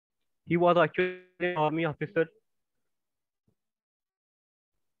He was actually an army officer.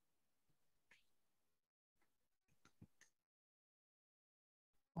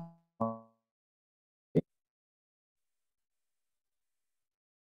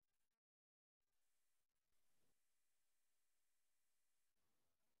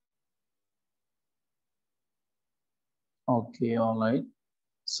 Okay, all right.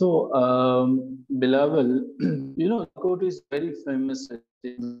 So, Bilawal, Sialkot is very famous city.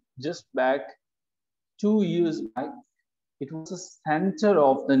 Just back 2 years back, it was a center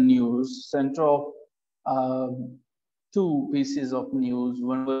of the news, center of two pieces of news.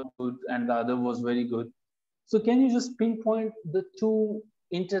 One was good and the other was very good. So, can you just pinpoint the two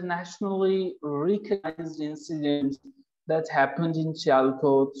internationally recognized incidents that happened in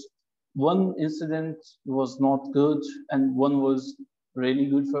Sialkot? One incident was not good, and one was really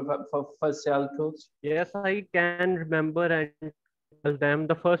good for Sialkot. Yes, I can remember and tell them.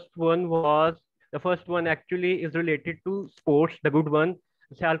 The first one actually is related to sports, the good one.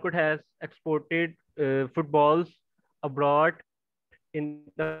 Sialkot has exported footballs abroad in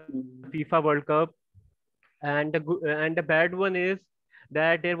the FIFA World Cup. And the bad one is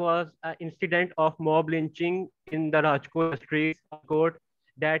that there was an incident of mob lynching in the Rajkot district, Sialkot,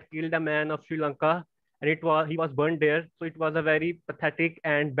 that killed a man of Sri Lanka, and he was burned there. So it was a very pathetic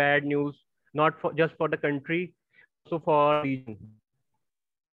and bad news, not for just for the country, also for the region.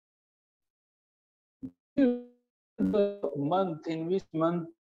 The month in which month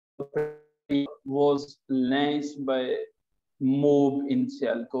was lynched by mob in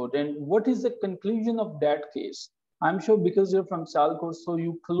Sialkot, and what is the conclusion of that case? I'm sure because you're from Sialkot, so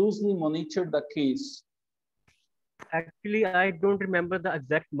you closely monitored the case. Actually, I don't remember the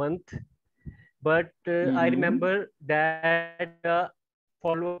exact month, but I remember that the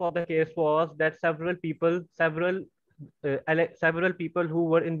follow-up of the case was that several people who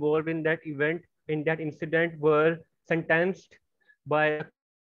were involved in that event, in that incident, were sentenced by,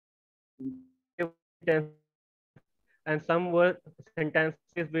 and some were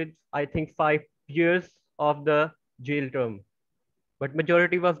sentences with, I think, 5 years of the jail term. But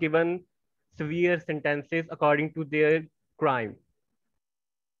majority was given severe sentences according to their crime.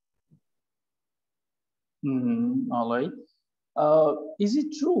 All right. Is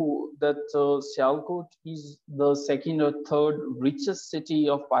it true that Sialkot is the second or third richest city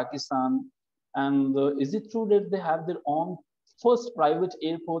of Pakistan? And is it true that they have their own first private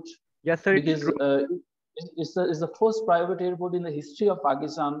airport? Yes, sir, it's Because true. it's the first private airport in the history of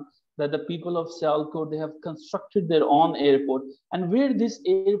Pakistan that the people of Sialkot, they have constructed their own airport. And where this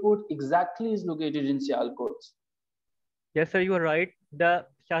airport exactly is located in Sialkot? Yes, sir, you are right. The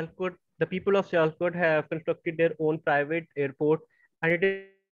people of Sialkot have constructed their own private airport, and it is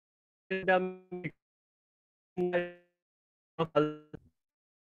the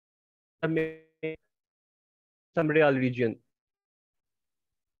Samreal region.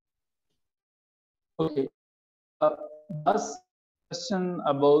 Okay. Last question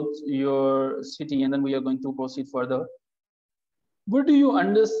about your city, and then we are going to proceed further. What do you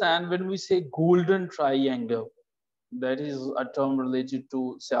understand when we say golden triangle? That is a term related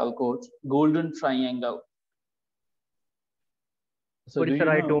to Sialkot, golden triangle. So Sorry, do sir,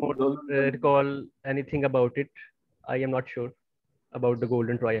 you I know don't recall anything about it. I am not sure about the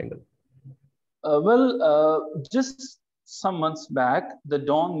Golden Triangle. Just some months back, the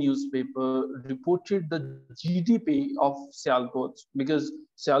Dawn newspaper reported the GDP of Sialkot, because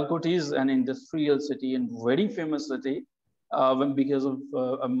Sialkot is an industrial city and very famous city because of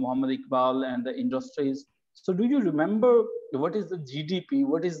Muhammad Iqbal and the industries. So do you remember what is the GDP?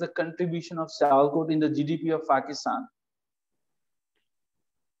 What is the contribution of Sialkot in the GDP of Pakistan?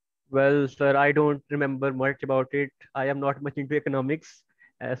 Well, sir, I don't remember much about it. I am not much into economics,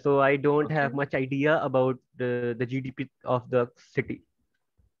 so I don't have much idea about the GDP of the city.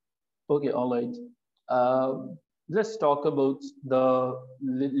 Okay, all right. Let's talk about the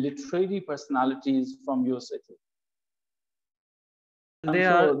literary personalities from your city. I'm They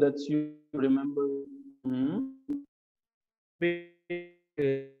sure are that you remember. And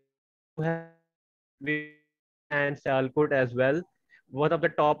Sialkot as well. One of the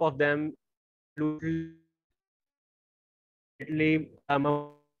top of them, Muhammad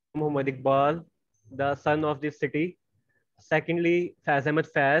Iqbal, the son of this city. Secondly, Faiz Ahmed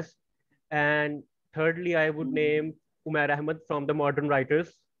Faiz. And thirdly, I would name Umair Ahmed from the modern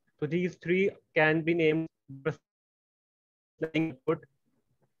writers. So these three can be named.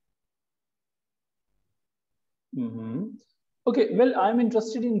 Okay, well, I'm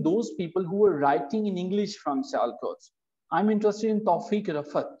interested in those people who are writing in English from Sialkot. I'm interested in Tawfiq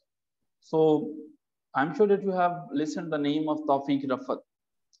Rafat. So I'm sure that you have listened the name of Tawfiq Rafat.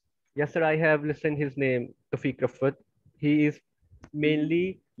 Yes, sir. I have listened his name, Tawfiq Rafat. He is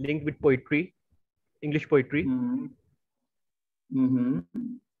mainly linked with poetry, English poetry. Mm-hmm.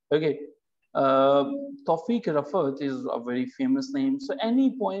 Okay. Tawfiq Rafat is a very famous name. So,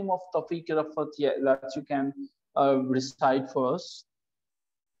 any poem of Tawfiq Rafat, yeah, that you can recite for us?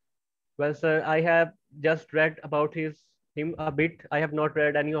 Well, sir, I have just read about him a bit. I have not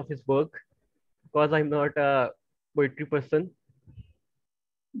read any of his work because I'm not a poetry person.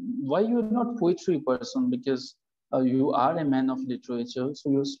 Why you're not poetry person? Because you are a man of literature, so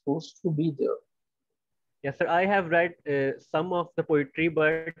you're supposed to be there. Yes, sir. I have read some of the poetry,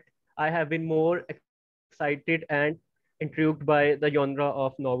 but I have been more excited and intrigued by the genre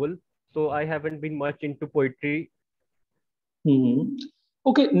of novel. So I haven't been much into poetry. Mm-hmm.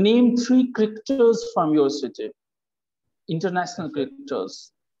 Okay, name three cricketers from your city, international Yes, sir.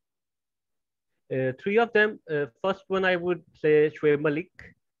 cricketers. Three of them. First one, I would say Shoaib Malik,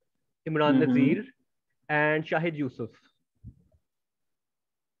 Imran Mm-hmm. Nazir, and Shahid Yusuf.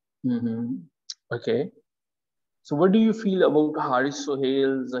 Mm-hmm. Okay. So, what do you feel about Haris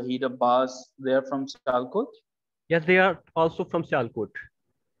Sohail, Zahir Abbas? They are from Sialkot. Yes, they are also from Sialkot.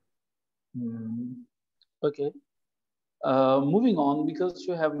 Mm. Okay. Moving on, because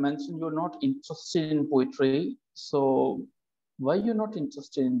you have mentioned you're not interested in poetry. So, why you're not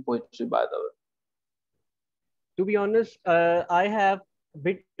interested in poetry, by the way? To be honest, I have a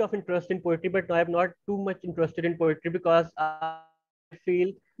bit of interest in poetry, but I am not too much interested in poetry because I feel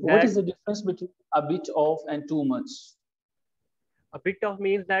that What is the difference between a bit of and too much? a bit of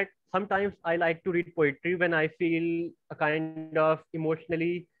means that sometimes I like to read poetry when I feel a kind of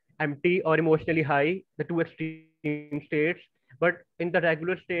emotionally empty or emotionally high, the two extreme states. But in the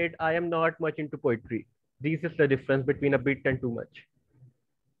regular state, I am not much into poetry. This is the difference between a bit and too much.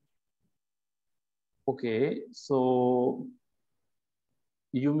 Okay, so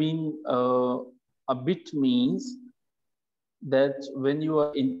you mean a bit means that when you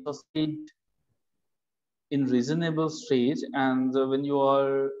are interested in reasonable state and when you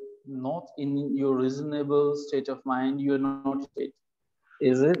are not in your reasonable state of mind, you are not it.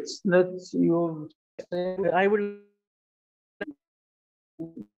 Is it that you're trying to say? I would like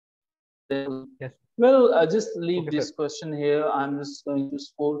to yes. Well, I just leave Okay, sir. this question here. I'm just going to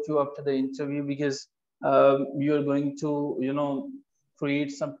support you after the interview because you're going to,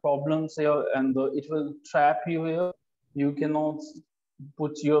 create some problems here and it will trap you here. You cannot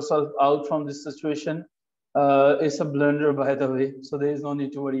put yourself out from this situation. It's a blunder, by the way. So there is no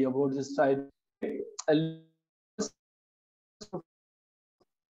need to worry about this type.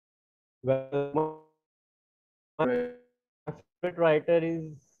 Well, my favorite writer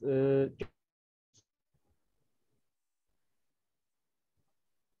is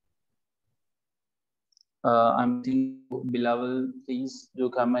I'm getting you, Bilawal. Please do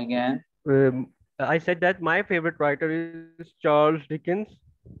come again. I said that my favorite writer is Charles Dickens.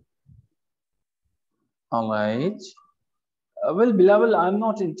 All right. Well, Bilawal, I'm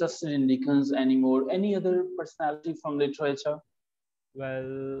not interested in Dickens anymore. Any other personality from literature?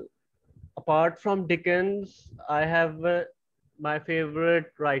 Well, apart from Dickens, I have my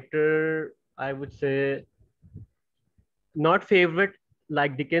favorite writer. I would say not favorite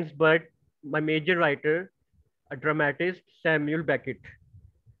like Dickens, but my major writer, a dramatist, Samuel Beckett.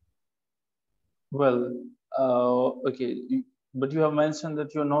 Well, okay, but you have mentioned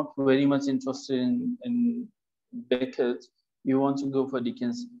that you're not very much interested in Beckett. You want to go for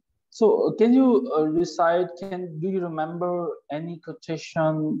Dickens. So, can you recite? Do you remember any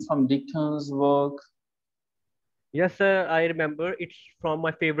quotation from Dickens' work? Yes, sir, I remember. It's from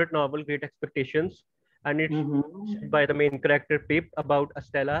my favorite novel, Great Expectations, and it's said Mm-hmm. by the main character Pip about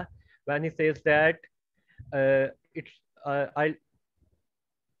Estella when he says that it's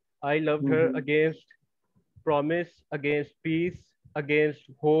I loved her Mm-hmm. against promise, against peace, against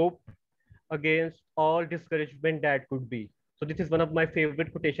hope, against all discouragement that could be. So this is one of my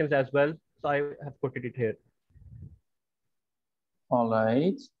favorite quotations as well. So I have quoted it here. All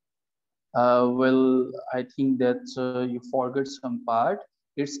right. Well, I think that you forgot some part.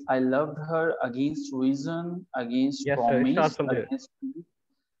 It's I loved her against reason, against Yes, sir. It starts promise, from there.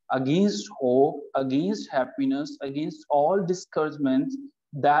 against hope, against happiness, against all discouragement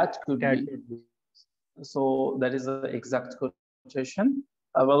that could That be. could be. So that is the exact quotation.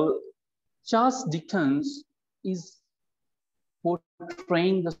 Well, Charles Dickens is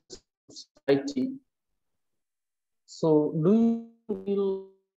portraying the society. So do you feel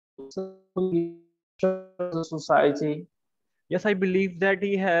the society? Yes, I believe that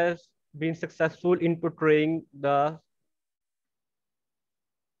he has been successful in portraying the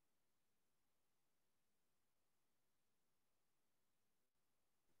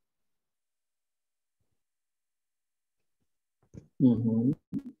Mm-hmm.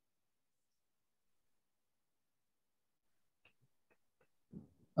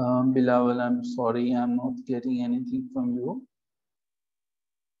 Bilawal, I'm sorry, I'm not getting anything from you.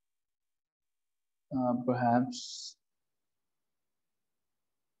 Perhaps.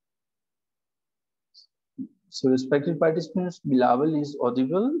 So, respected participants, Bilawal is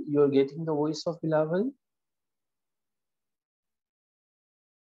audible. You are getting the voice of Bilawal.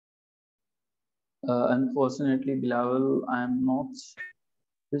 Unfortunately, Bilawal, I am not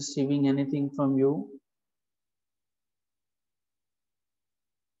receiving anything from you.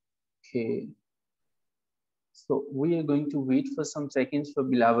 Okay. So we are going to wait for some seconds for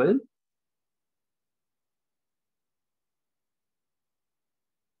Bilawal.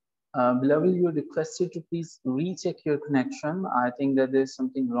 Bilawal, you are requested to please recheck your connection. I think that there's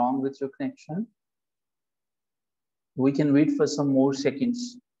something wrong with your connection. We can wait for some more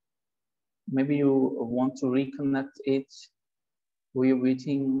seconds. Maybe you want to reconnect it. We are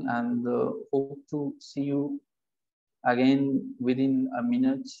waiting and hope to see you again within a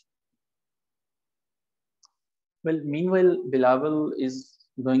minute. Well, meanwhile, Bilawal is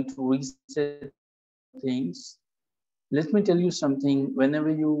going to reset things. Let me tell you something.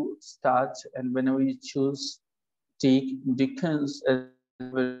 Whenever you start and whenever you choose, take Dickens as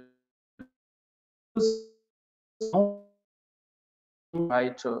a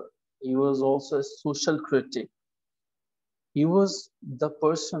writer. He was also a social critic. He was the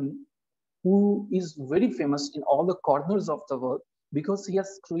person who is very famous in all the corners of the world because he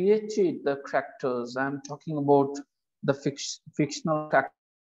has created the characters. I'm talking about the fictional characters,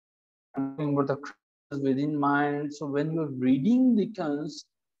 I'm talking about the characters within mind. So when you're reading Dickens,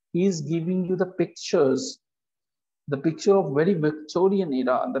 he is giving you the picture of very Victorian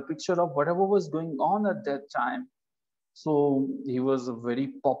era, the picture of whatever was going on at that time. So he was a very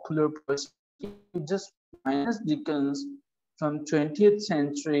popular person. You just minus Dickens from 20th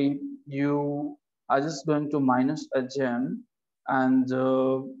century, you are just going to minus a gem, and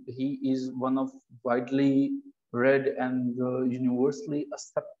he is one of widely read and universally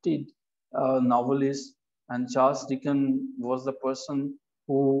accepted novelists. And Charles Dickens was the person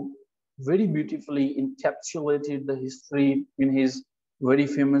who very beautifully encapsulated the history in his very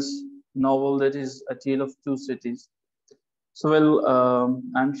famous novel that is A Tale of Two Cities. So, well,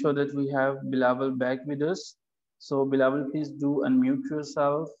 I'm sure that we have Bilawal back with us. So, Bilawal, please do unmute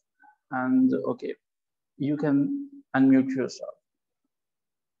yourself. And okay, you can unmute yourself.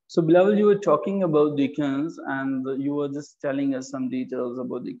 So, Bilawal, you were talking about Dickens and you were just telling us some details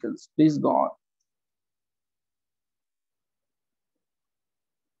about Dickens. Please go on.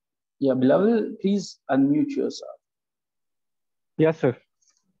 Yeah, Bilawal, please unmute yourself. Yes, sir.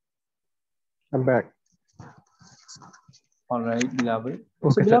 I'm back. All right, Bilawal. Okay,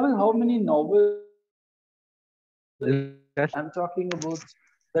 so, Bilawal, how many novels? Yes. I'm talking about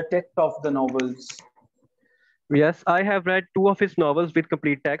the text of the novels. Yes, I have read two of his novels with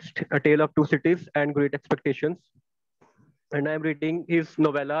complete text, A Tale of Two Cities and Great Expectations. And I'm reading his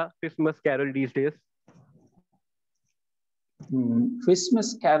novella, Christmas Carol, these days.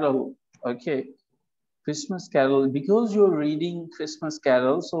 Christmas Carol. Okay. Christmas Carol. Because you're reading Christmas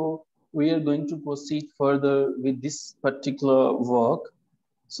Carol, so we are going to proceed further with this particular work.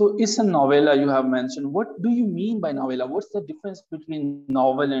 So it's a novella you have mentioned. What do you mean by novella? What's the difference between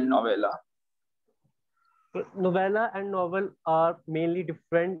novel and novella? Novella and novel are mainly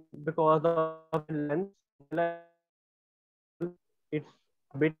different because of the length. It's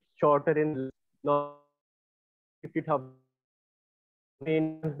a bit shorter in length. If it have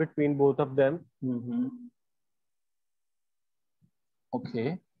between both of them.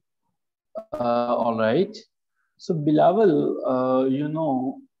 Okay. All right. So Bilawal, you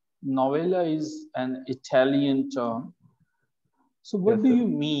know, novella is an Italian term. So what Yes, do sir. you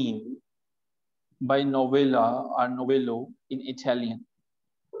mean by novella or novello in Italian?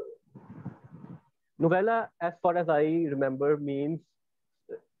 Novella, as far as I remember, means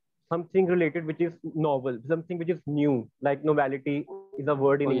something related which is novel, something which is new. Like novelty is a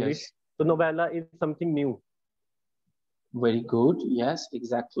word in English. Yes. So novella is something new. Very good. Yes,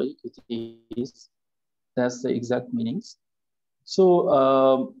 exactly. It is. That's the exact meanings.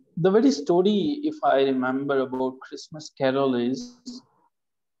 So the very story, if I remember about Christmas Carol is,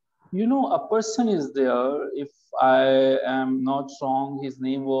 you know, a person is there. If I am not wrong, his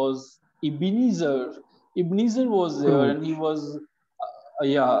name was Ebenezer. Ebenezer was there, and he was,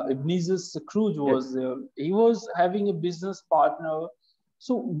 yeah, Ebenezer Scrooge was there. He was having a business partner.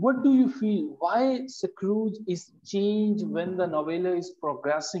 So, what do you feel? Why Scrooge is changed when the novella is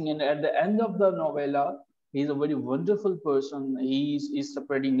progressing, and at the end of the novella, he's a very wonderful person. He's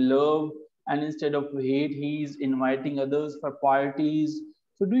spreading love and instead of hate, he is inviting others for parties.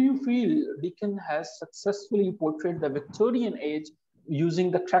 So do you feel Dickens has successfully portrayed the Victorian age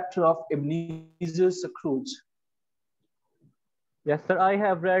using the character of Ebenezer Scrooge? Yes, sir. I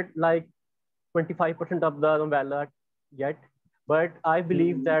have read like 25% of the novella yet, but I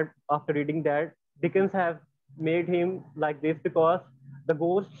believe that after reading that, Dickens have made him like this because the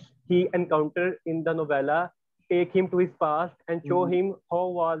ghosts he encountered in the novella take him to his past and show him how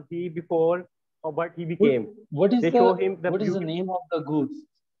was he before or what he became. What is They show him the what is the name of the ghost?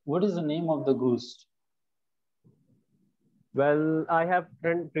 What is the name of the ghost? Well, I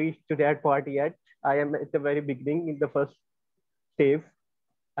haven't reached to that part yet. I am at the very beginning in the first step.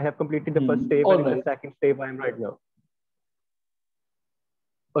 I have completed the first step, and in the second step I am right now.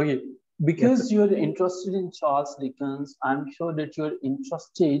 Okay, because you're interested in Charles Dickens, I'm sure that you're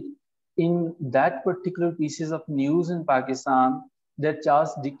interested in that particular pieces of news in Pakistan that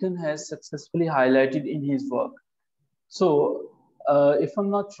Charles Dickens has successfully highlighted in his work. So, if I'm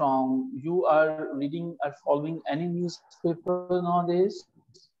not wrong, you are reading or following any newspaper nowadays?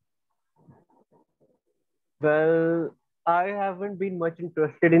 Well, I haven't been much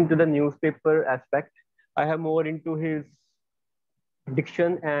interested into the newspaper aspect. I have more into his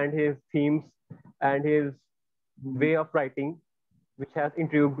diction and his themes and his way of writing, which has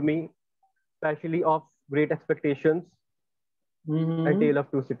intrigued me, especially of Great Expectations and Tale of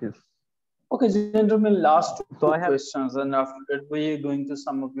Two Cities. Okay, gentlemen, last two questions, and after that we are going to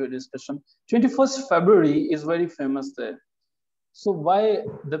sum up your discussion. 21st February is very famous there. So why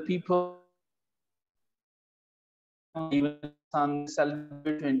the people even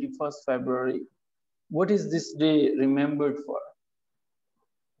celebrate 21st February? What is this day remembered for?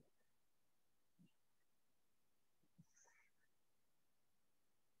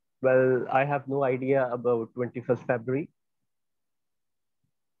 Well, I have no idea about 21st February.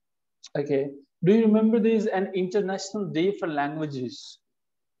 Okay. Do you remember there is an International Day for Languages?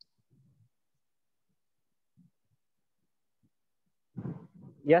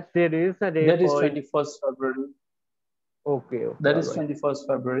 Yes, there is a day. That is 21st February. Okay. That is 21st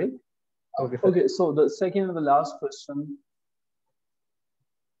February. Okay, okay, so the second and the last question.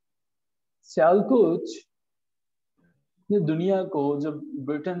 Sialkot ने दुनिया को जब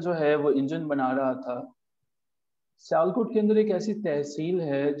Britain जो है वो engine बना रहा था, सियालकोट के अंदर एक ऐसी तहसील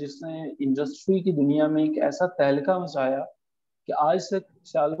है जिसने इंडस्ट्री की दुनिया में एक ऐसा तहलका मचाया कि आज तक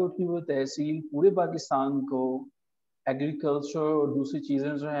सियालकोट की वो तहसील पूरे पाकिस्तान को एग्रीकल्चर और दूसरी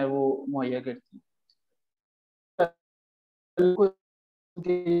चीजें जो है वो मुहैया करती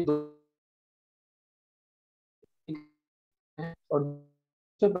और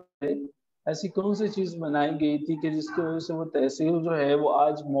ऐसी कौन सी चीज बनाई गई थी कि जिसकी वजह से वो तहसील जो है वो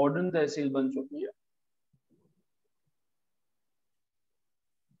आज मॉडर्न तहसील बन चुकी है?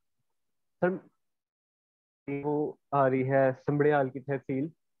 सर वो आ रही है समड़ियाल की तहसील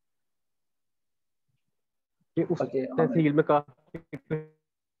कि उस तहसील में काफी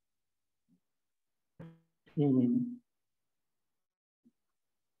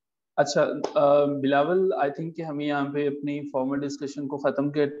अच्छा बिलावल, आई थिंक कि हम यहाँ पे अपनी फॉर्मल डिस्कशन को खत्म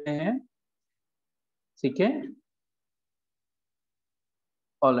करते हैं, ठीक है?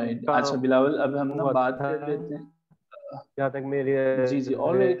 ऑलराइट, अच्छा बिलावल अब हम ना बात कर लेते हैं जहाँ तक मेरी जी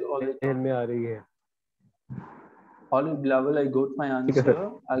ऑलराइट में आ रही है। Alright Bilawal, I goat my answer.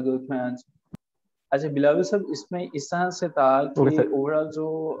 अच्छा बिलावल साहब, इसमें इस तरह से था कि ओवरऑल जो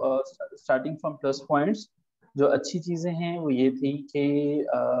स्टार्टिंग फ्रॉम प्लस पॉइंट्स जो अच्छी चीजें हैं वो ये थी कि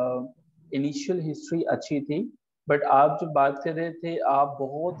इनिशियल हिस्ट्री अच्छी थी, बट आप जो बात कर रहे थे आप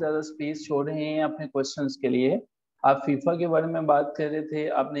बहुत ज्यादा स्पेस छोड़ रहे हैं अपने क्वेश्चंस के लिए। आप फीफा के बारे में बात कर रहे थे,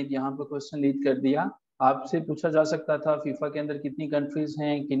 आपने यहाँ पे क्वेश्चन लीड कर दिया। आपसे पूछा जा सकता था फीफा के अंदर कितनी कंट्रीज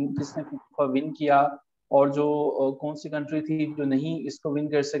हैं, किसने फीफा विन किया, और जो कौन सी कंट्री थी जो नहीं इसको विन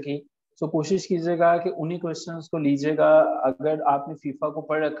कर सकी। तो कोशिश कीजिएगा कि उन्हीं क्वेश्चंस को लीजिएगा। अगर आपने फीफा को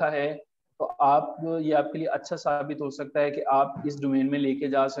पढ़ रखा है तो आप ये आपके लिए अच्छा साबित हो सकता है कि आप इस डोमेन में लेके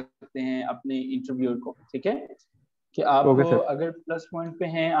जा सकते हैं अपने इंटरव्यूअर को, ठीक है? कि आप अगर प्लस पॉइंट पे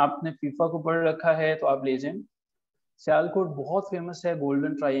हैं, आपने फीफा को पढ़ रखा है तो आप ले जाएं। सियालकोट बहुत फेमस है,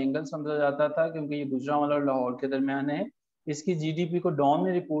 गोल्डन ट्रायंगल समझा जाता था क्योंकि ये गुजरांवाला और लाहौर के दरमियान है। इसकी जीडीपी को डॉन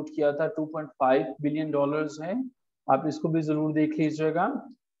ने रिपोर्ट किया था 2.5 बिलियन डॉलर्स है, आप इसको भी जरूर देख लीजिएगा।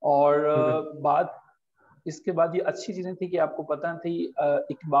 और बात इसके बाद ये अच्छी चीजें थी कि आपको पता थी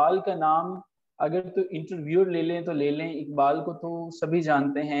इकबाल का नाम अगर तो इंटरव्यूअर ले लें तो ले लें, इकबाल को तो सभी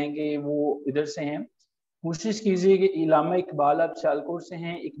जानते हैं कि वो इधर से हैं। कोशिश कीजिए कि इलामा इकबाल, आप सियालकोट से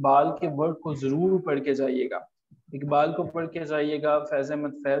हैं, इकबाल के वर्क को जरूर पढ़ के जाइएगा। इकबाल को पढ़ के जाइएगा, फैज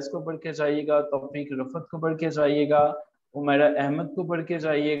अहमद फैज को पढ़ के जाइएगा, तौफीक रफत को पढ़ के जाइएगा, उमैरा अहमद को पढ़ के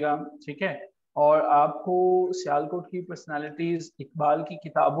जाइएगा, ठीक है। और आपको सियालकोट की पर्सनालिटीज, इकबाल की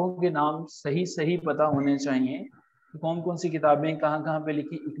किताबों के नाम सही सही पता होने चाहिए, कौन कौन सी किताबें कहाँ कहाँ पे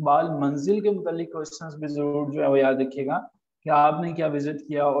लिखी। इकबाल मंजिल के मुतालिक क्वेश्चंस भी जरूर जो है वो याद रखिएगा कि आपने क्या विजिट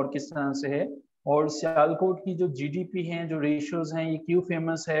किया और किस तरह से है। और सियालकोट की जो जीडीपी है, जो रेशियोज हैं, ये क्यों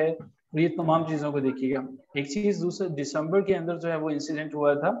फेमस है, और ये तमाम चीजों को देखिएगा। एक चीज दूसरा, दिसंबर के अंदर जो है वो इंसिडेंट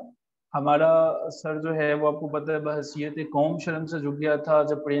हुआ था, हमारा सर जो है वो आपको पता है बहसीयत कौम शर्म से झुक गया था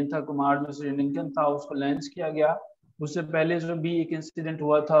जब प्रियंका कुमार जो श्रीलंकन था उसको लॉन्च किया गया। उससे पहले जो भी एक इंसिडेंट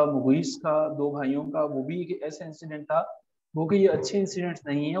हुआ था मुगीस का, दो भाइयों का, वो भी एक ऐसा इंसिडेंट था वो कि ये अच्छे इंसिडेंट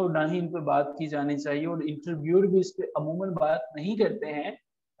नहीं है और ना ही इन पर बात की जानी चाहिए, और इंटरव्यूअर भी इस पर अमूमन बात नहीं करते हैं।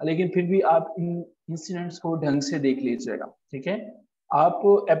 लेकिन फिर भी आप इन इंसिडेंट्स को ढंग से देख लीजिएगा, ठीक है। आप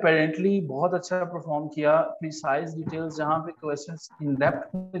अपेरेंटली बहुत अच्छा परफॉर्म किया, प्रिसाइज डिटेल्स जहाँ पे क्वेश्चंस इन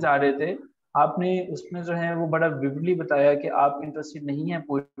डेप्थ में जा रहे थे आपने उसमें जो है वो बड़ा विविडली बताया कि आप इंटरेस्टेड नहीं है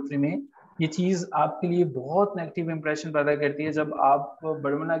पोइट्री में। ये चीज आपके लिए बहुत नेगेटिव इंप्रेशन पैदा करती है जब आप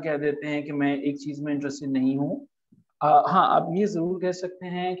बड़मना कह देते हैं कि मैं एक चीज में इंटरेस्टेड नहीं हूँ। हाँ, आप ये जरूर कह सकते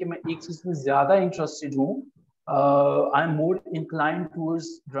हैं कि मैं एक चीज में ज्यादा इंटरेस्टेड हूँ। I am more inclined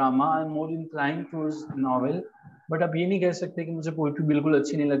towards drama, I am more inclined towards novel. But आप ये नहीं कह सकते कि मुझे पोइट्री बिल्कुल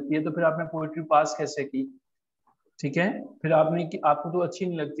अच्छी नहीं लगती है, तो फिर आपने पोइट्री पास कैसे की, ठीक है। फिर आपने आपको तो अच्छी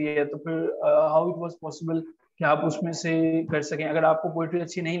नहीं लगती है, तो फिर हाउ इट वाज पॉसिबल कि आप उसमें से कर सकें। अगर आपको पोइट्री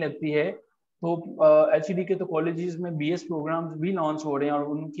अच्छी नहीं लगती है तो एचईडी के तो कॉलेजेस में बीएस प्रोग्राम्स भी लॉन्च हो रहे हैं और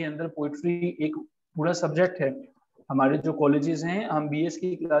उनके अंदर पोइट्री एक पूरा सब्जेक्ट है। हमारे जो कॉलेजेस हैं, हम बीएस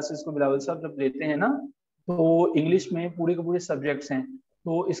की क्लासेस को बिलावल साहब जब लेते हैं ना, तो इंग्लिश में पूरे के पूरे सब्जेक्ट्स हैं।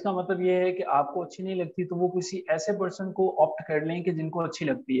 तो इसका मतलब ये है कि आपको अच्छी नहीं लगती तो वो किसी ऐसे पर्सन को ऑप्ट कर लें कि जिनको अच्छी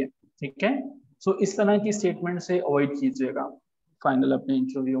लगती है, ठीक है। सो इस तरह की स्टेटमेंट से अवॉइड कीजिएगा फाइनल अपने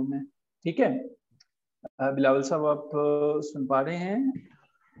इंटरव्यू में, ठीक है। बिलावल साहब आप सुन पा रहे हैं?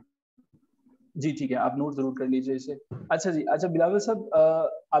 जी ठीक है, आप नोट जरूर कर लीजिए इसे। अच्छा जी, अच्छा बिलावल साहब,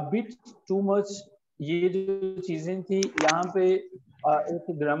 अ बिट टू मच ये जो चीजें थी यहाँ पे, एक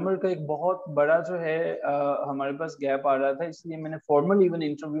ग्रामर का एक बहुत बड़ा जो है हमारे पास गैप आ रहा था, इसलिए मैंने फॉर्मल इवन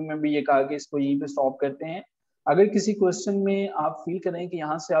इंटरव्यू में भी ये कहा कि इसको यहीं पे स्टॉप करते हैं। अगर किसी क्वेश्चन में आप फील करें कि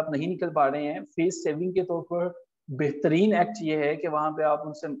यहाँ से आप नहीं निकल पा रहे हैं, फेस सेविंग के तौर पर बेहतरीन एक्ट ये है कि वहां पे आप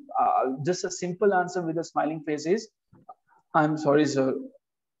उनसे just a simple answer with a smiling face is, I am sorry sir,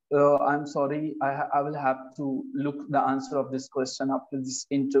 I'm sorry, I will have to look the answer of this question after this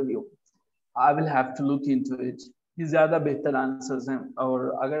interview. I will have to look into it. ये ज्यादा बेहतर answers हैं, और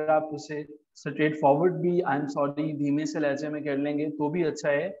अगर आप उसे straight forward भी I am sorry धीमे से लहजे में कर लेंगे तो भी अच्छा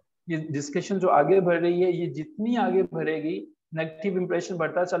है। ये डिस्कशन जो आगे बढ़ रही है, ये जितनी आगे बढ़ेगी नेगेटिव इंप्रेशन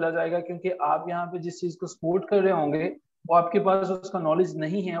बढ़ता चला जाएगा, क्योंकि आप यहाँ पे जिस चीज को सपोर्ट कर रहे होंगे वो आपके पास उसका नॉलेज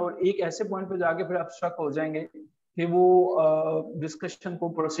नहीं है, और एक ऐसे पॉइंट पे जाके फिर आप शक हो जाएंगे कि वो डिस्कशन को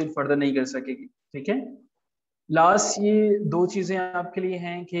प्रोसीड फर्दर नहीं कर सकेगी, ठीक है। लास्ट ये दो चीजें आपके लिए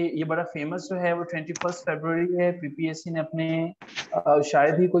हैं कि ये बड़ा फेमस जो है वो 21 फरवरी है, पीपीएससी ने अपने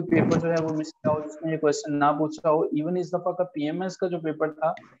शायद ही कोई पेपर जो है वो मिस किया हो जिसमें ये क्वेश्चन ना पूछा हो। इवन इस दफा का पीएमएस का जो पेपर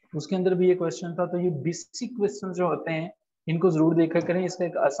था उसके अंदर भी ये क्वेश्चन था। तो ये बेसिक क्वेश्चन जो होते हैं इनको जरूर देखा करें, इसका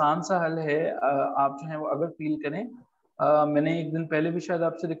एक आसान सा हल है, आप जो है वो अगर फील करें। मैंने एक दिन पहले भी शायद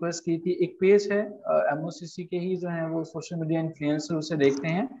आपसे रिक्वेस्ट की थी, एक पेज है एमओसीसी के ही जो है वो सोशल मीडिया इन्फ्लुएंसर, उसे देखते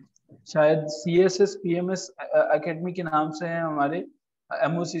हैं, शायद CSS PMS एकेडमी के नाम से है हमारे,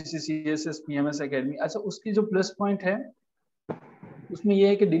 MOCC CSS PMS एकेडमी। अच्छा, उसकी जो प्लस पॉइंट है उसमें यह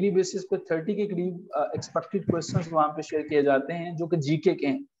है कि डेली बेसिस पे 30 के करीब एक्सपेक्टेड क्वेश्चंस वहां पे शेयर किए जाते हैं जो कि जीके के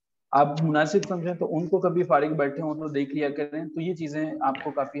हैं। आप मुनासिब समझें तो उनको कभी फारिग बैठे हो तो देख लिया करें, तो ये चीजें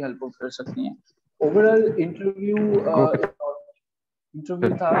आपको काफी हेल्प कर सकती हैं। ओवरऑल इंटरव्यू था जिसमें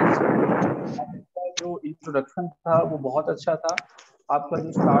आपका जो इंट्रोडक्शन था वो बहुत अच्छा था, आपका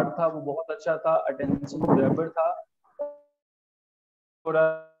जो स्टार्ट था वो बहुत अच्छा था, अटेंशन ग्रैबर था, थोड़ा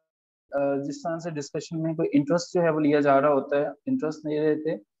जिस तरह से डिस्कशन में कोई इंटरेस्ट जो है वो लिया जा रहा होता है, इंटरेस्ट नहीं रहे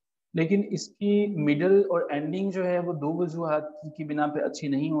थे। लेकिन इसकी मिडल और एंडिंग जो है वो दो वजूहात की बिना पे अच्छी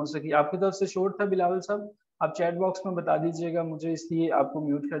नहीं हो सकी। आपकी तरफ से शोर था बिलावल साहब, आप चैट बॉक्स में बता दीजिएगा, मुझे इसलिए आपको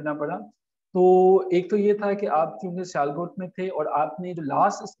म्यूट करना पड़ा। तो एक तो ये था कि आप चूंकि सियालकोट में थे और आपने जो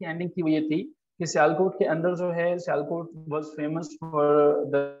लास्ट इसकी एंडिंग थी वो ये थी कि सियालकोट के अंदर जो है Sialkot was famous for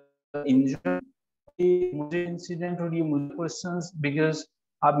the engine. मुझे इंसिडेंट और ये मुझे क्वेश्चंस, बिकॉज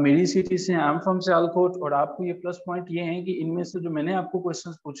आप मेरी सिटी से, आई एम फ्रॉम सियालकोट, और आपको ये प्लस पॉइंट ये है कि इनमें से जो मैंने आपको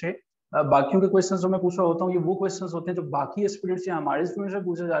क्वेश्चंस पूछे, बाकियों के क्वेश्चंस जो मैं पूछ रहा होता हूँ ये वो क्वेश्चंस होते हैं जो बाकी एस्पिरेंट्स या हमारे स्टूडेंट्स से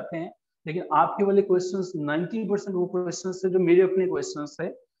पूछे जाते हैं, लेकिन आपके वाले क्वेश्चंस 90% वो क्वेश्चंस थे जो मेरे अपने क्वेश्चंस थे।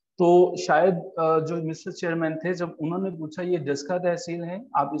 तो शायद जो मिस्टर चेयरमैन थे जब उन्होंने पूछा, ये जस का तहसील है,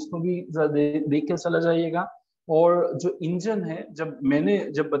 आप इसको भी देख के चला जाइएगा। और जो इंजन है, जब मैंने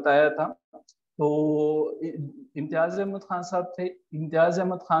बताया था तो इम्तियाज अहमद खान साहब थे। इम्तियाज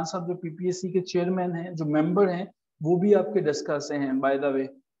अहमद खान साहब जो पीपीएससी के चेयरमैन हैं, जो मेंबर हैं, वो भी आपके डस्का से हैं बाय द वे,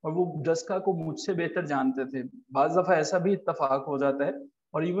 और वो डस्का को मुझसे बेहतर जानते थे। बाज दफा ऐसा भी इत्तेफाक हो जाता है,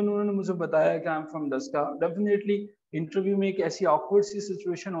 और इवन उन्होंने मुझे बताया कि I am from Daska. Definitely interview में एक ऐसी ऑकवर्ड सी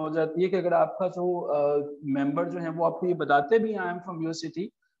सिचुएशन हो जाती है कि अगर आपका जो मेंबर जो है वो आपको ये बताते भी I am from your city,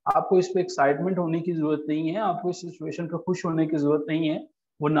 आपको इस पे एक्साइटमेंट होने की जरूरत नहीं है, आपको इस सिचुएशन पर खुश होने की जरूरत नहीं है।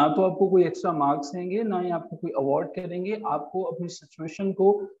 वो ना तो आपको कोई एक्स्ट्रा मार्क्स देंगे, ना ही आपको कोई अवार्ड करेंगे। आपको अपनी सिचुएशन को,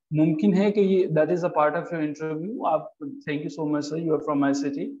 मुमकिन है कि ये that is a part of your interview. आप, thank you so much sir, you are from my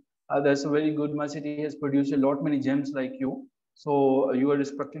city, that's a very good, my city has produced a lot many James like you, so you are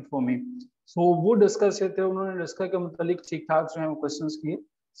respected for me. सो वो discuss थे, उन्होंने discuss के मुतालिक ठीक ठाक जो है वो क्वेश्चंस किए।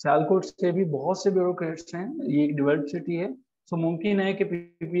 सियालकोट से भी बहुत से ब्यूरोक्रेट्स हैं, ये एक डेवलप्ड सिटी है, तो मुमकिन है कि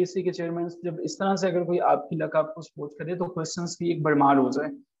पीपीएससी के चेयरमैन जब इस तरह से अगर कोई आपकी लक आपको सपोर्ट करे तो क्वेश्चंस की एक भरमार हो जाए।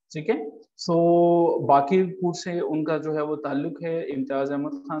 ठीक है, सो बाकीपुर से उनका जो है वो ताल्लुक है इम्तियाज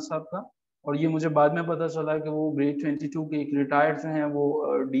अहमद खान साहब का, और ये मुझे बाद में पता चला कि वो ग्रेड 22 के एक रिटायर्ड जो हैं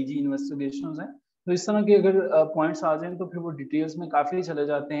वो डीजी इन्वेस्टिगेशंस हैं। तो इस तरह के अगर पॉइंट्स आ जाएं तो फिर वो डिटेल्स में काफ़ी चले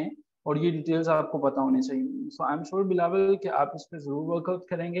जाते हैं, और ये डिटेल्स आपको पता होनी चाहिए। सो आई एम श्योर बिलावल कि आप इस पर ज़रूर वर्कआउट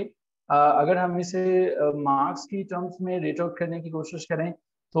करेंगे। अगर हम इसे मार्क्स की टर्म्स में रेट आउट करने की कोशिश करें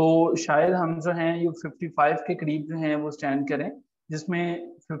तो शायद हम जो हैं ये 55 के करीब जो हैं वो स्टैंड करें,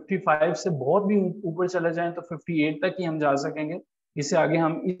 जिसमें 55 से बहुत भी ऊपर चले जाएं तो 58 तक ही हम जा सकेंगे। इससे आगे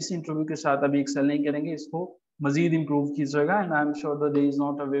हम इस इंटरव्यू के साथ अभी एक्सेल नहीं करेंगे, इसको मजीद इंप्रूव कीजिएगा, and I am sure the day is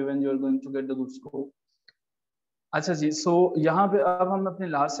not away when you are going to get the good score. अच्छा जी, सो यहाँ पे अब हम अपने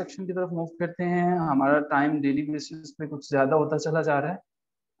लास्ट सेक्शन की तरफ मूव करते हैं। हमारा टाइम डेली बेसिस पे कुछ ज्यादा होता चला जा रहा है।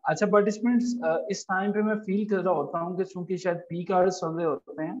 अच्छा पार्टिसिपेंट्स, इस टाइम पे मैं फील कर रहा होता हूँ कि चूंकि शायद पीक आवर्स चल रहे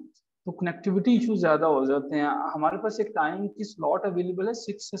होते हैं तो कनेक्टिविटी इशू ज्यादा हो जाते हैं। हमारे पास एक टाइम की स्लॉट अवेलेबल है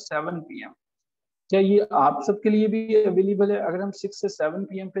 6 से 7 PM। क्या ये आप सबके लिए भी अवेलेबल है? अगर हम 6 से 7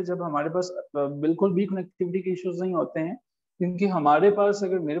 PM पे, जब हमारे पास बिल्कुल भी कनेक्टिविटी के इश्यूज नहीं होते हैं, क्योंकि हमारे पास,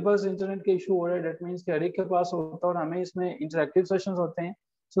 अगर मेरे पास इंटरनेट का इशू हो रहा है डेट मीन्स कि हर एक के पास होता है और हमें इसमें इंटरेक्टिव सेशंस होते हैं।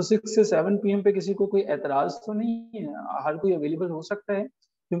 सो 6 से 7 PM पे किसी को कोई एतराज तो नहीं है, हर कोई अवेलेबल हो सकता है,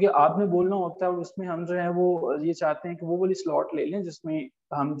 क्योंकि आपने बोलना होता है और उसमें हम जो है वो ये चाहते हैं कि वो वाली स्लॉट ले लें जिसमें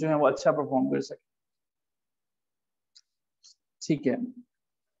हम जो है वो अच्छा परफॉर्म कर सकें। ठीक है,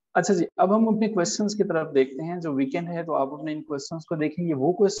 अच्छा जी, अब हम अपने क्वेश्चंस की तरफ देखते हैं। जो वीकेंड है तो आप अपने इन क्वेश्चंस को देखेंगे,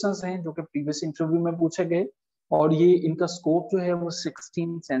 वो क्वेश्चंस हैं जो कि प्रीवियस इंटरव्यू में पूछे गए, और ये इनका स्कोप जो है वो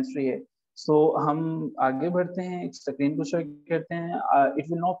 16th सेंचुरी है। सो हम आगे बढ़ते हैं, स्क्रीन को शेयर करते हैं। It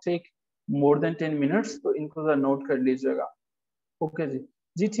will not take more than 10 minutes, तो इनको जरा नोट कर लीजिएगा। ओके जी,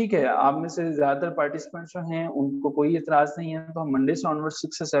 जी ठीक है। आप में से ज्यादातर पार्टिसिपेंट्स जो हैं उनको कोई इतराज नहीं है, तो हम मंडे से ऑनवर्ड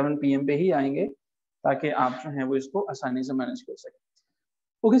 6 से 7 PM पे ही आएंगे, ताकि आप जो है वो इसको आसानी से मैनेज कर सकें।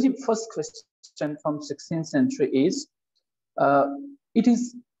 Okay, the first question from 16th century is, it is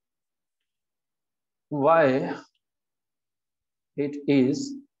why it is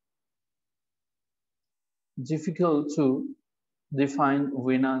difficult to define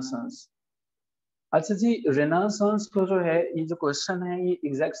Renaissance. अच्छा जी, रेनासांस को जो है, ये जो क्वेश्चन है ये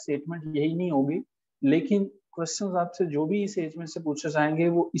एग्जैक्ट स्टेटमेंट यही नहीं होगी, लेकिन क्वेश्चंस आपसे जो भी इस एज में से पूछे जाएंगे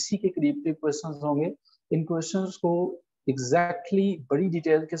वो इसी के करीब के क्वेश्चंस होंगे। इन क्वेश्चंस को एग्जैक्टली बड़ी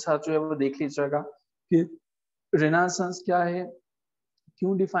डिटेल के साथ जो है वो देख लीजिएगा कि रेनासांस क्या है,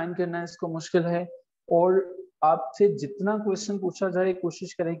 क्यों डिफाइन करना इसको मुश्किल है, और आपसे जितना क्वेश्चन पूछा जाए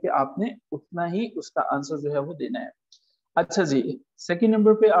कोशिश करें कि आपने उतना ही उसका आंसर जो है वो देना है। अच्छा जी, सेकंड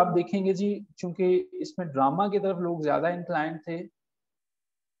नंबर पे आप देखेंगे जी, चूंकि इसमें ड्रामा की तरफ लोग ज्यादा इंक्लाइंड थे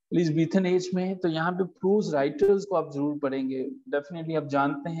एलिज़ाबेथन एज में, तो यहाँ पे प्रोज राइटर्स को आप जरूर पढ़ेंगे। डेफिनेटली आप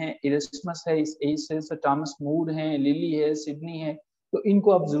जानते हैं इरेस्टमस है इस एज से, टॉमस मूर है, लिली है, सिडनी है, तो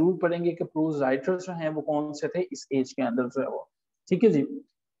इनको आप जरूर पढ़ेंगे कि प्रोज राइटर्स जो हैं वो कौन से थे इस एज के अंदर जो है वो। ठीक है जी।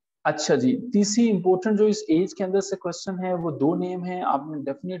 अच्छा जी, तीसरी इंपॉर्टेंट जो इस एज के अंदर से क्वेश्चन है वो दो नेम है, आपने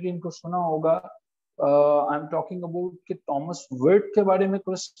डेफिनेटली इनको सुना होगा। आई एम टॉकिंग अबाउट कि थॉमस वर्ट के बारे में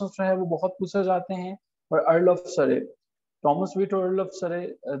क्वेश्चन जो है वो बहुत पूछे जाते हैं, और अर्ल ऑफ सरे। थॉमस वर्ट और अर्ल ऑफ सरे,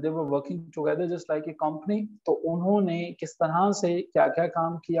 दे were working together just like a company. तो उन्होंने किस तरह से क्या क्या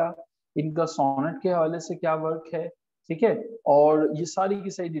काम किया, इनका सोनेट के हवाले से क्या वर्क है, ठीक है, और ये सारी की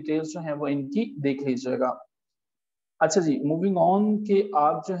सारी डिटेल्स जो है वो इनकी देख लीजिएगा। अच्छा जी, मूविंग ऑन के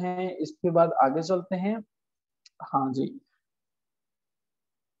आप जो हैं इसके बाद आगे चलते हैं। हाँ जी,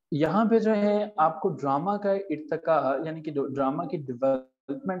 यहाँ पे जो है आपको ड्रामा का इर्तिका, यानी कि ड्रामा की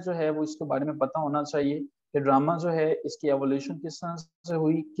डेवलपमेंट जो है वो इसके बारे में पता होना चाहिए कि ड्रामा जो है इसकी एवोल्यूशन किस तरह से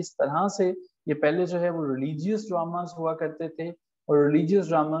हुई, किस तरह से ये पहले जो है वो रिलीजियस ड्रामास हुआ करते थे, और रिलीजियस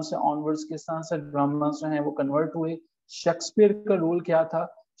ड्रामा से ऑनवर्ड्स किस तरह से ड्रामास जो हैं वो कन्वर्ट हुए, शेक्सपियर का रोल क्या था।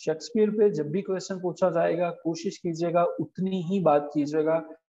 शेक्सपियर पे जब भी क्वेश्चन पूछा जाएगा कोशिश कीजिएगा उतनी ही बात कीजिएगा,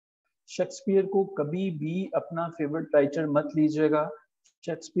 शेक्सपियर को कभी भी अपना फेवरेट राइटर मत लीजिएगा।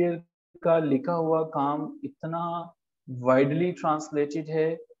 शेक्सपियर का लिखा हुआ काम इतना वाइडली ट्रांसलेटेड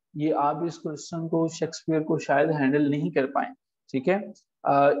है, ये आप इस क्वेश्चन को शेक्सपियर को शायद हैंडल नहीं कर पाए, ठीक है।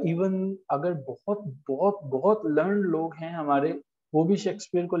 इवन अगर बहुत बहुत बहुत लर्न लोग हैं हमारे, वो भी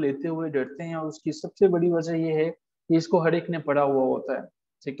शेक्सपियर को लेते हुए डरते हैं, और उसकी सबसे बड़ी वजह ये है कि इसको हर एक ने पढ़ा हुआ होता है,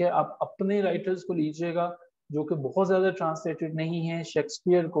 ठीक है। आप अपने राइटर्स को लीजिएगा जो कि बहुत ज्यादा ट्रांसलेटेड नहीं है,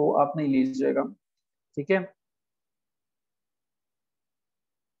 शेक्सपियर को आप नहीं लीजिएगा, ठीक है।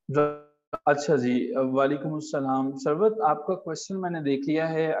 अच्छा जी, वालेकुम अस्सलाम सरवत, आपका क्वेश्चन मैंने देख लिया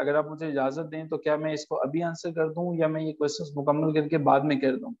है। अगर आप मुझे इजाजत दें तो क्या मैं इसको अभी आंसर कर दूं या मैं ये क्वेश्चन मुकम्मल करके बाद में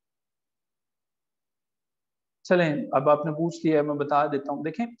कर दूं? चलें, अब आपने पूछ लिया है, मैं बता देता हूँ।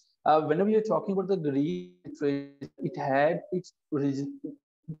 देखें, whenever you're talking about the Greek literature, it had its origin.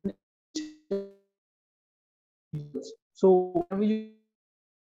 So whenever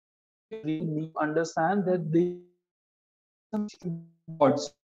you understand that the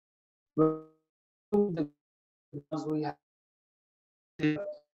gods we have,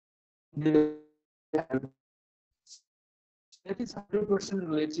 that is 100%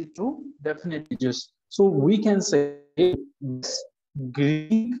 related to definite ages. So we can say this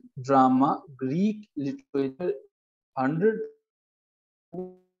Greek drama, Greek literature, 100,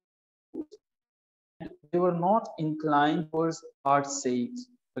 they were not inclined towards art's sake.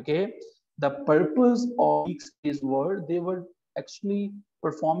 Okay, the purpose of Greek plays were they were actually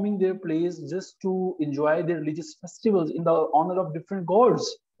performing their plays just to enjoy their religious festivals in the honor of different gods.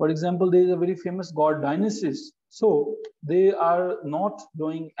 For example, there is a very famous god Dionysus. So they are not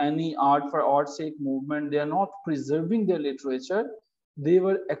doing any art for art's sake movement. They are not preserving their literature. They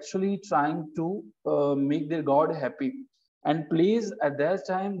were actually trying to make their god happy. And plays at that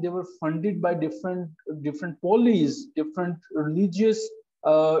time, they were funded by different polis, different religious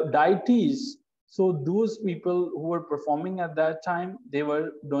deities. So those people who were performing at that time, they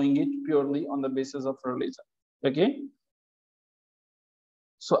were doing it purely on the basis of religion. Okay.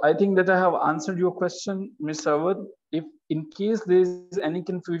 So I think that I have answered your question, Ms. Sarwat. If in case there is any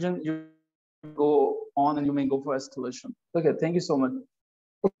confusion, you go on and you may go for escalation. Okay, thank you so much.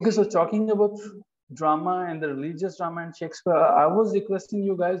 Okay, so talking about drama and the religious drama and Shakespeare, I was requesting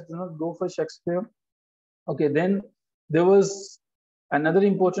you guys do not go for Shakespeare. Okay, then there was another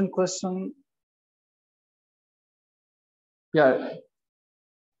important question. Yeah,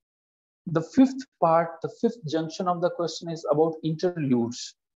 the fifth part, the fifth junction of the question is about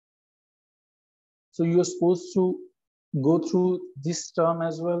interludes. So you're supposed to go through this term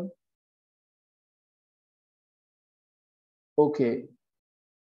as well. Okay.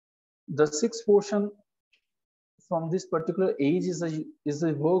 The sixth portion from this particular age is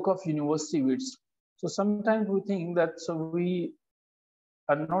a work of university wits. So sometimes we think that we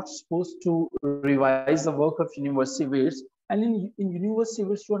are not supposed to revise the work of university wits, and in university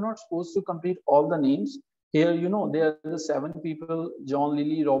wits you are not supposed to complete all the names. Here, you know, there are the 7 people: John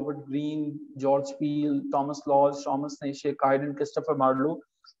Lilly, Robert Greene, George Peele, Thomas Lodge, Thomas Nashe, Hayden, Christopher Marlowe.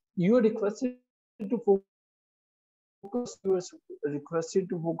 You are requested to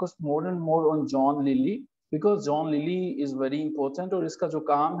focus more and more on John Lilly, because John Lilly is very important, और इसका जो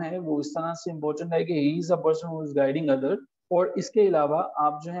काम है वो इस तरह से important है कि he is a person who is guiding other. और इसके अलावा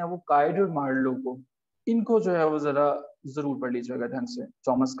आप जो है वो काइड और मार्लो को, इनको जो है वो जरा जरूर पढ़ लीजिएगा ढंग से।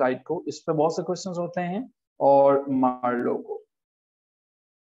 थॉमस काइड को, इस पे बहुत से क्वेश्चंस होते हैं, और मार्लो को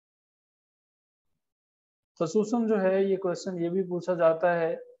खसूसन जो है ये क्वेश्चन ये भी पूछा जाता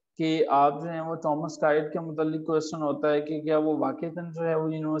है कि आप जो है वो थॉमस काइड के मुतालिक क्वेश्चन होता है कि क्या वो वाकईतन जो है वो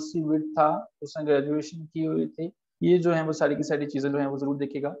यूनिवर्सिटी विद था, उसने ग्रेजुएशन की हुई थी। ये जो है वो सारी की सारी चीजें जो है वो जरूर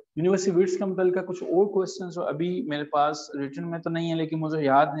देखिएगा। यूनिवर्सिटी विड्स के मुतालिक कुछ और क्वेश्चन जो अभी मेरे पास रिटन में तो नहीं है लेकिन मुझे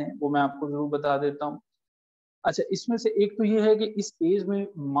याद है, वो मैं आपको जरूर बता देता हूँ। अच्छा, इसमें से एक तो ये है कि इस एज में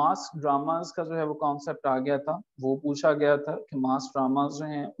मास ड्रामास का जो है वो कॉन्सेप्ट आ गया था, वो पूछा गया था कि मास ड्रामास जो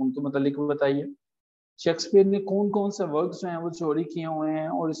हैं उनके मुतालिक बताइए। शेक्सपियर ने कौन कौन से वर्क जो हैं वो चोरी किए हुए हैं,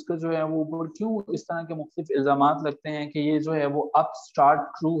 और इसका जो है वो ऊपर क्यों इस तरह के मुख्तलिफ इल्जामात लगते हैं कि ये जो है वो अपस्टार्ट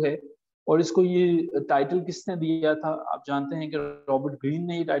क्रू है, और इसको ये टाइटल किसने दिया था? आप जानते हैं कि रॉबर्ट ग्रीन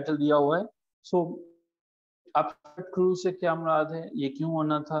ने ये टाइटल दिया हुआ है। सो अपस्टार्ट क्रू से क्या मुराद है, ये क्यों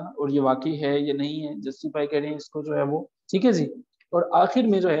होना था, और ये वाकई है या नहीं है, जस्टिफाई करें इसको जो है वो, ठीक है जी। और आखिर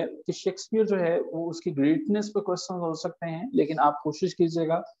में जो है कि शेक्सपियर जो है वो उसकी ग्रेटनेस पे क्वेश्चन हो सकते हैं, लेकिन आप कोशिश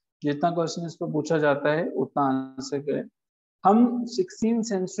कीजिएगा जितना क्वेश्चन इस पर पूछा जाता है उतना आंसर करें। हम 16th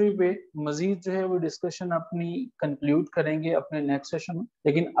सेंचुरी पे मजीद जो है वो डिस्कशन अपनी कंक्लूड करेंगे अपने नेक्स्ट सेशन में।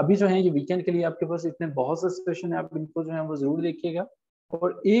 लेकिन अभी जो है ये वीकेंड के लिए आपके पास इतने बहुत से सेशन है, आप इनको जो है वो जरूर देखिएगा।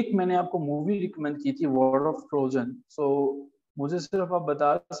 और एक मैंने आपको मूवी रिकमेंड की थी, वॉर ऑफ ट्रोजन। सो मुझे सिर्फ आप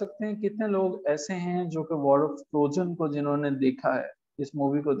बता सकते हैं कितने लोग ऐसे हैं जो कि वॉर ऑफ ट्रोजन को जिन्होंने देखा है, इस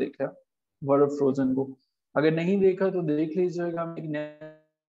मूवी को देखा, वॉर ऑफ ट्रोजन को? अगर नहीं देखा तो देख लीजिएगा, मैं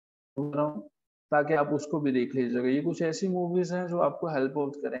रहा हूँ ताकि आप उसको भी देख लीजिएगा। ये कुछ ऐसी मूवीज हैं जो आपको हेल्प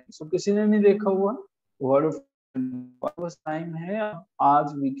आउट करेंगे। सो किसी ने नहीं देखा हुआ वर्ड ऑफ, बस टाइम है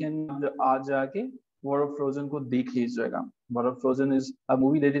आज वीकेंड आज जाके वर्ड ऑफ फ्रोजन को देख लीजिएगा। Word of frozen is a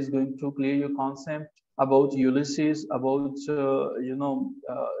movie that is going to clear your concept about Ulysses, about you know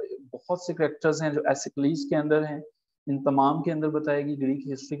बहुत से कैरेक्टर्स हैं जो एसिक्लीस के अंदर हैं, इन तमाम के अंदर बताएगी, ग्रीक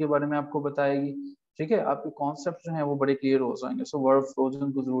हिस्ट्री के बारे में आपको बताएगी। ठीक है, आपके कॉन्सेप्ट जो है वो बड़े क्लियर हो जाएंगे। सो वर्ड ऑफ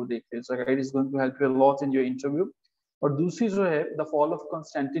फ्रोजन को जरूर देख लीजिएगा, it is going to help you a lot in your interview. और दूसरी जो है द फॉल ऑफ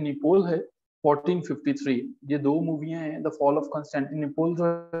कॉन्स्टेंटिनोपल है 1453। ये दो मूवियां हैं। द फॉल ऑफ कॉन्स्टेंटिनोपल जो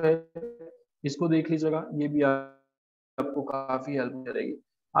है इसको देख लीजिएगा, ये भी आपको काफी हेल्प करेगी।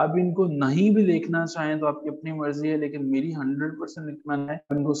 आप इनको नहीं भी देखना चाहें तो आपकी अपनी मर्जी है, लेकिन मेरी 100% रिकमेंड है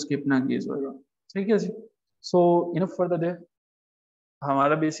इनको स्किप ना कीजिएगा। ठीक है जी। सो इनफ फॉर द डे।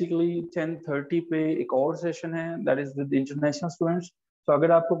 हमारा बेसिकली 10:30 पे एक और सेशन है, that is with international students. तो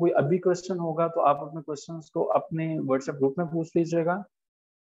अगर आपको कोई अभी क्वेश्चन होगा तो आप अपने क्वेश्चंस को अपने व्हाट्सएप ग्रुप में पूछ लीजिएगा।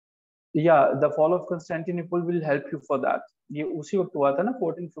 या the fall of कंस्टेंटिनोपल will help you for that. ये उसी वक्त हुआ था ना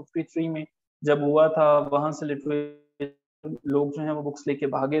 1453 में, जब हुआ था वहां से लिटरेरी लोग जो है वो बुक्स लेके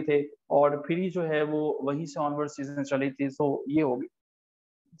भागे थे, और फिर ही जो है वो वहीं से ऑनवर्ड सीजन चली थी। सो ये होगी।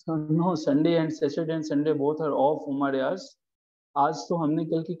 No, Sunday and Saturday and Sunday both are of हमारे आज तो हमने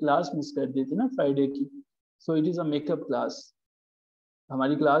कल की क्लास मिस कर दी थी ना, फ्राइडे की। So it is a makeup class.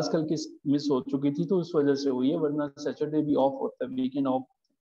 हमारी क्लास कल की मिस हो चुकी थी तो उस वजह से हुई है, वरना सैटरडे भी ऑफ होता है, वीकेंड ऑफ।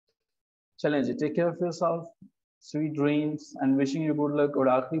 चलें जी, take care of yourself, sweet dreams and wishing you good luck. और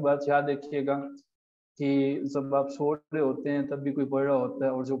आखिरी बात याद रखिएगा कि जब आप सो रहे होते हैं तब भी कोई पढ़ रहा होता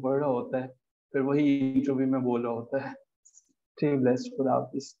है, और जो पढ़ रहा होता है फिर वही इंटरव्यू में बोल रहा होता है। ठीक, ब्लेस्ड, खुदा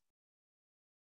हाफिज़।